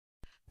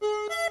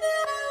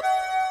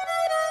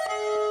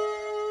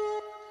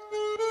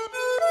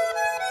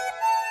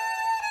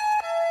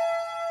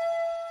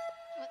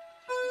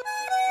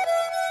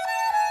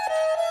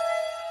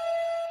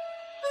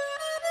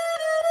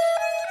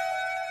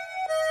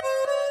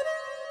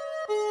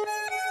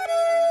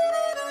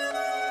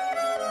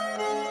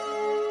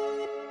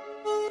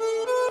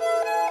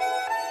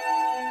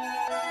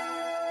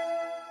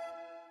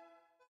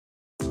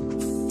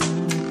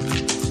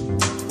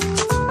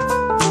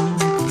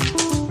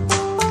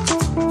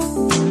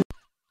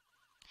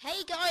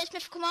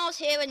Miles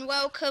here, and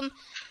welcome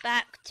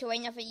back to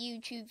another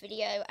YouTube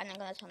video. And I'm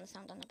going to turn the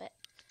sound down a bit.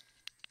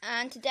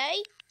 And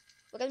today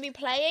we're going to be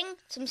playing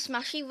some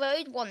Smashy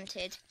Road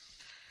Wanted.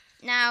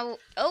 Now,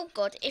 oh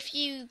god, if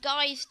you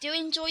guys do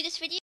enjoy this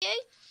video,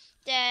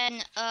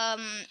 then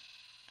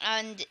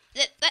let's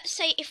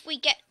say if we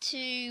get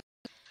to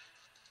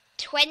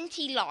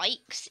 20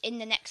 likes in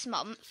the next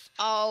month,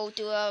 I'll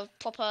do a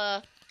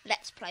proper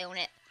let's play on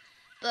it.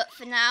 But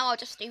for now, I'll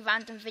just do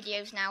random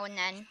videos now and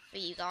then for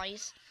you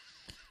guys.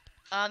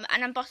 And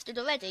I'm busted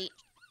already.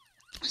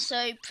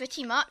 So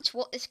pretty much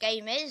what this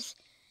game is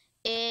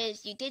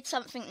you did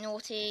something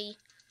naughty.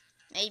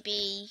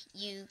 Maybe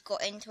you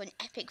got into an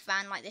epic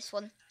van like this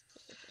one.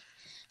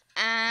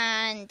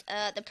 And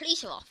the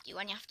police are after you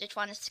and you have to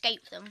try and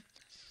escape them.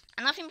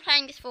 And I've been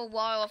playing this for a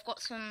while. I've got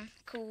some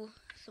cool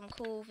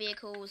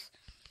vehicles.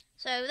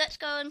 So let's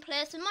go and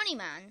play some Money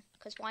Man,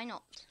 because why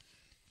not?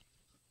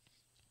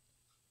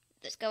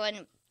 Let's go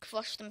and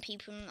crush some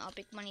people in our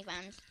big money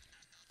vans.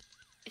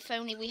 If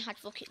only we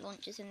had rocket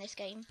launchers in this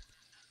game.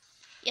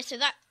 Yeah, so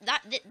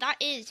that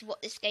is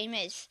what this game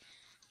is.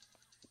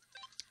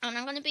 And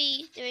I'm going to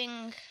be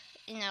doing,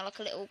 you know, like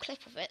a little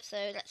clip of it. So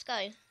let's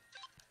go.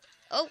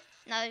 Oh,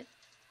 no.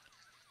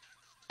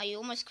 Oh, you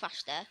almost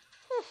crashed there.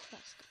 Whew,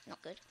 that's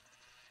not good.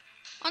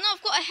 Oh no,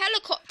 I've got a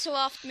helicopter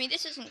after me.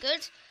 This isn't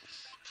good.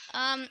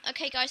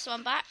 Okay guys, so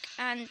I'm back.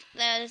 And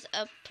there's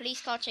a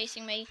police car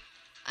chasing me.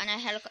 And a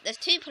helicopter. There's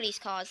two police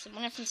cars.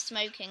 One of them's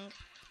smoking.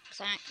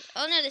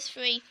 Oh no, there's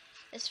three.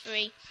 There's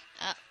three.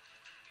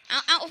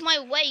 Out of my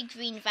way,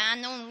 green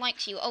van. No one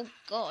likes you. Oh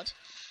god,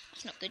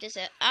 that's not good, is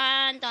it?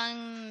 And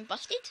I'm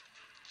busted.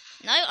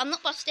 No, I'm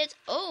not busted.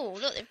 Oh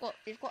look,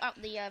 they've got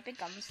out the big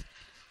guns.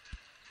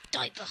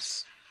 Die,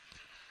 bus.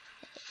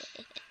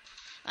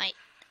 Right.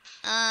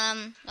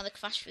 Another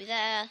crash through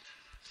there.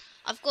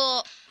 I've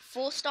got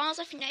 4 stars,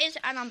 I think that is,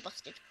 and I'm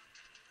busted.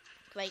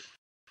 Great.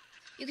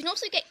 You can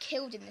also get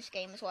killed in this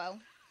game as well.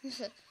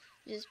 This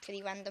is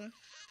pretty random.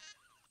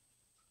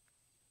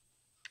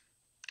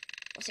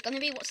 What's it gonna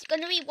be? What's it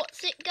gonna be?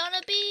 What's it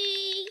gonna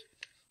be?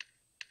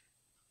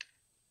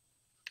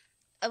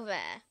 Over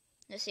there.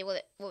 Let's see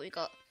what we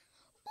got.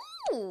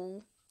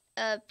 Ooh,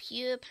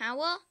 pure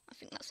power. I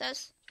think that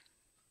says.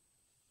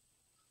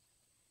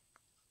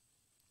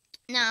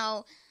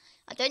 Now,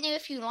 I don't know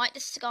if you like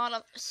this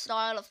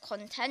style of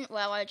content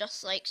where I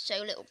just like show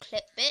little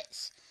clip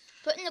bits.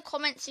 Put in the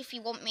comments if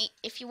you want me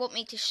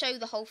to show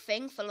the whole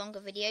thing for longer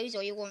videos,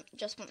 or you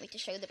just want me to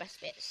show the best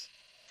bits.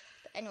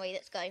 But anyway,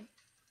 let's go.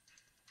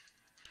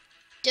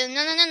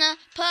 Da-na-na-na-na,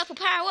 purple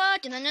power,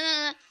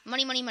 da-na-na-na-na,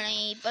 money, money,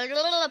 money,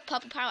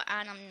 purple power,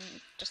 and I'm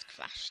just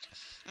crashed.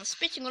 I'm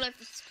spitting all over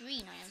the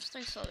screen. I am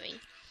so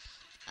sorry.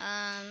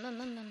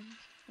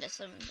 There's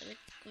some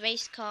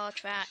race car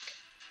track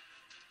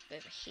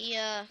over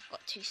here.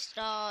 Got 2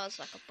 stars,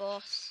 like a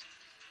boss.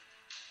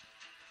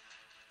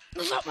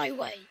 Move out my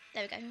way.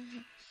 There we go.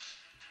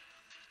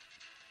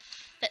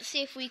 Let's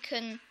see if we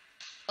can.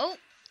 Oh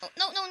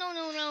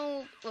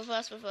no!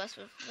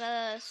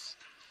 Reverse.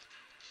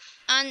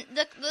 And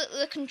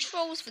the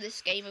controls for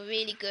this game are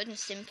really good and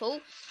simple.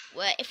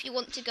 Where if you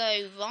want to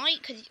go right,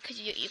 because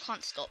you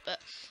can't stop, but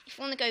if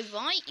you want to go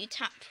right, you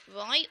tap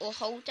right or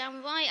hold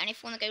down right, and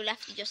if you want to go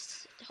left, you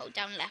just hold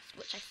down left,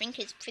 which I think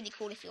is pretty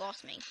cool if you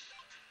ask me.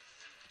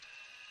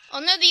 Oh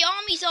no, the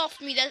army's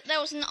after me. There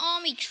was an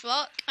army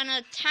truck and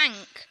a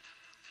tank.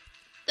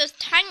 There's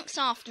tanks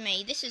after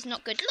me. This is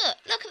not good.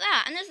 Look at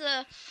that. And there's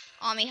a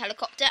army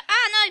helicopter.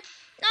 Ah, no,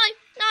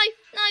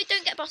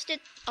 don't get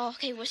busted. Oh,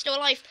 okay, we're still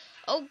alive.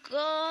 Oh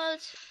god.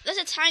 There's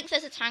a tank.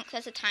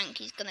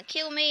 He's gonna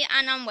kill me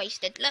and I'm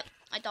wasted. Look,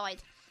 I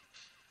died.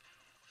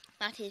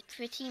 That is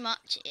pretty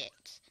much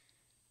it.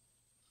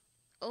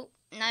 Oh,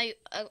 no,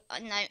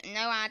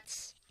 no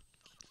ads.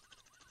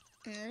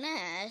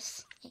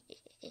 Unless...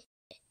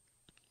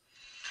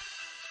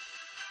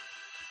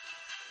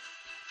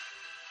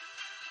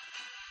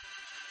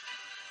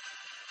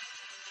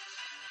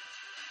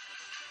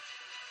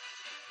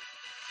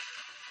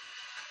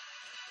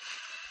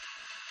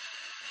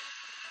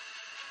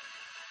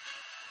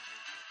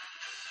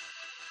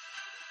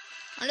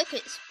 Oh, look,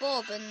 it's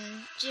Bob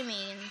and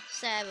Jimmy and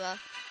Sarah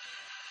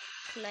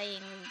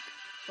playing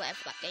whatever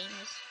that game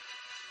is.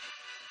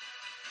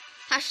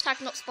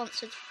 Hashtag not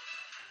sponsored.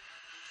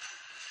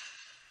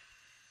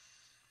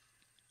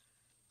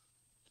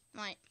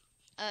 Right.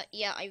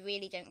 Yeah, I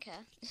really don't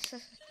care.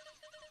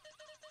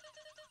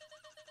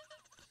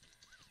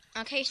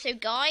 Okay, so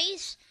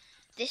guys,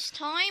 this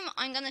time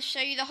I'm going to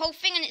show you the whole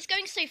thing, and it's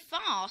going so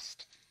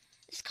fast.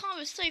 This car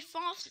is so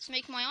fast, it's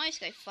making my eyes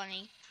go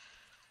funny.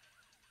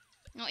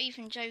 Not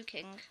even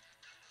joking.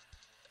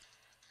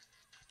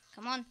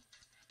 Come on.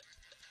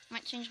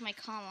 Might change my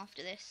car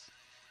after this.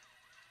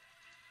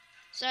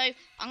 So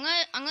I'm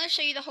gonna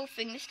show you the whole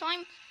thing this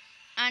time.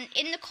 And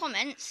in the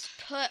comments,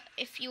 put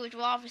if you would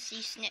rather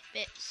see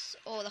snippets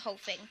or the whole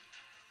thing.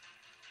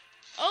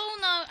 Oh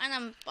no, and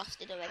I'm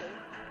busted already.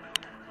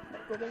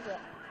 Not good, is it?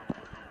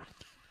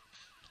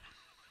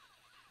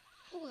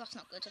 Oh, that's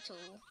not good at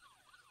all.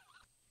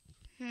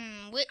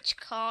 Which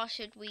car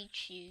should we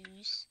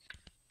choose?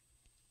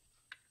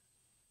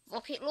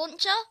 Rocket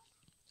launcher?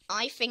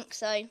 I think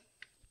so.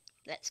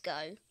 Let's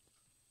go.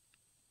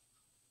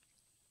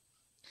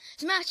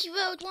 Smashy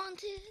Road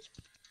wanted.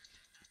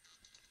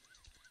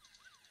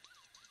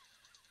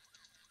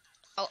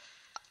 Oh,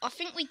 I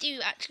think we do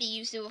actually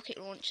use the rocket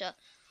launcher,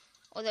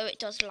 although it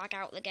does lag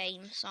out the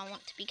game, so I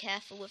want to be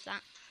careful with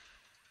that.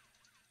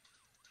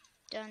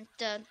 Dun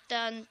dun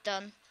dun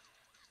dun.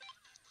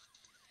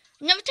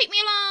 Never take me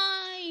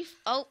alive!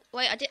 Oh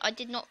wait, I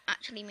did not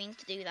actually mean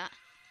to do that.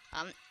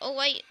 Oh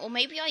wait, or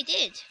maybe I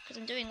did, because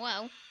I'm doing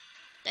well.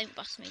 Don't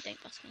bust me,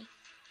 don't bust me.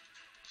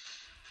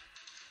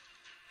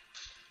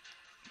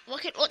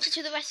 Rocket launcher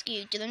to the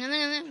rescue. Put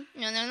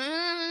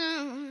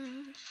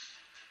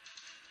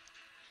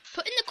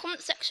in the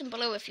comment section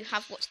below if you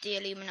have watched the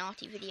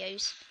Illuminati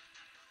videos.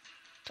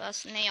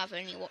 Personally, I've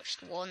only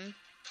watched one,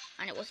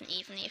 and it wasn't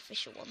even the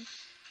official one.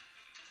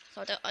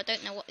 So I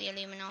don't know what the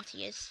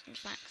Illuminati is, in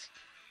fact.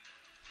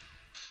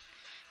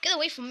 Get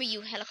away from me,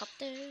 you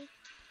helicopter.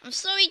 I'm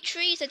sorry,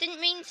 trees, I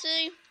didn't mean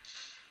to.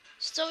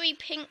 Sorry,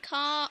 pink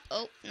car.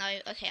 Oh, no,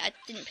 okay, I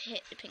didn't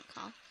hit the pink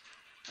car.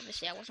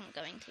 Obviously, I wasn't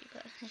going to,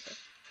 but...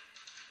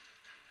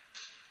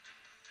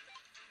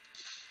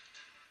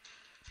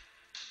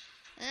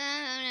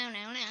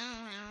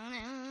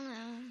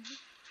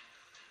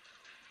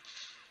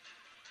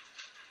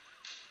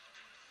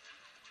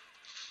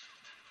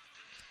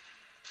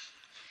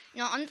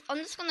 No, I'm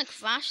just gonna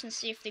crash and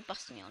see if they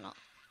bust me or not.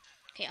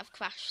 Okay, I've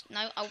crashed.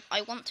 No,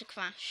 I want to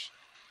crash.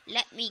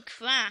 Let me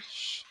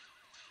crash.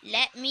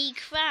 Let me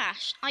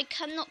crash. I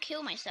cannot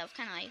kill myself,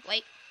 can I?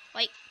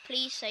 Wait,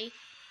 please say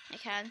I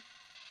can.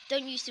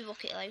 Don't use the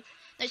rocket though. No,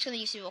 he's gonna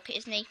use the rocket,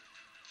 isn't he?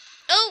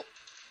 Oh!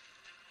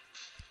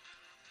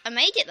 I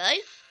made it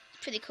though.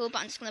 Pretty cool, but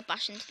I'm just gonna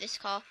bash into this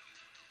car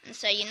and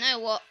say, you know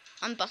what?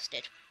 I'm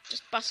busted.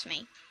 Just bust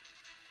me.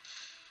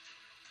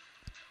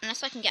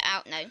 Unless I can get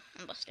out. No,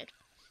 I'm busted.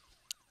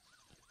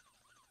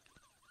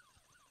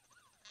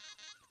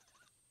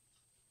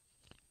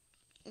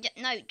 Yeah,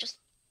 no, just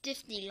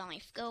Disney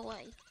life. Go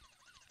away.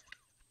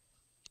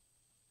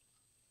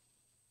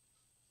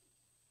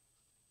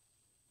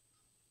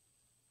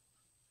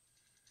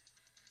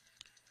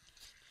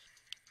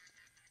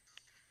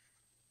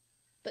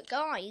 But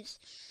guys,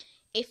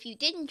 if you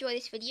did enjoy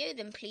this video,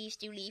 then please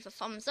do leave a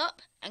thumbs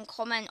up and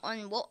comment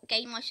on what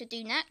game I should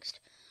do next.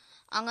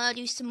 I'm going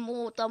to do some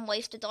more Dumb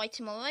Ways to Die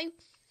tomorrow.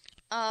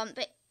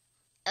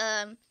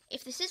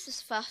 If this is the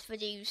first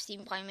video you've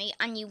seen by me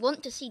and you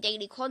want to see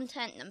daily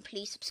content, then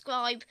please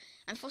subscribe,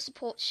 and for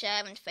support,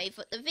 share and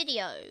favourite the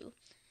video.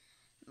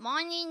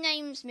 My new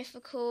name's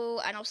Mythical,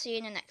 and I'll see you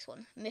in the next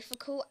one.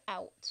 Mythical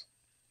out.